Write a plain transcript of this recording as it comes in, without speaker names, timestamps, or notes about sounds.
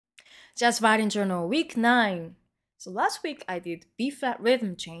Jazz Violin Journal, week 9. So last week I did B-flat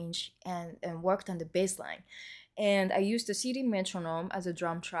rhythm change and worked on the bass line. And I used the CD metronome as a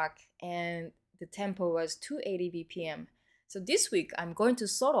drum track, and the tempo was 280 BPM. So this week I'm going to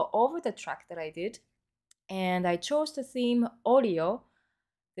solo over the track that I did, and I chose the theme Oleo.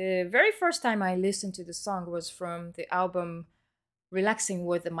 The very first time I listened to the song was from the album Relaxing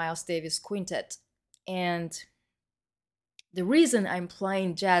with the Miles Davis Quintet. And the reason I'm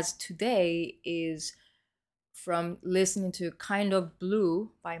playing jazz today is from listening to Kind of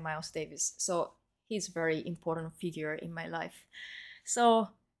Blue by Miles Davis. So he's a very important figure in my life. So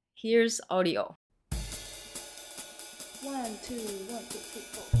here's audio. 1, 2, 1, 2, 3,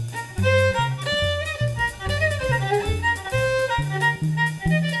 4.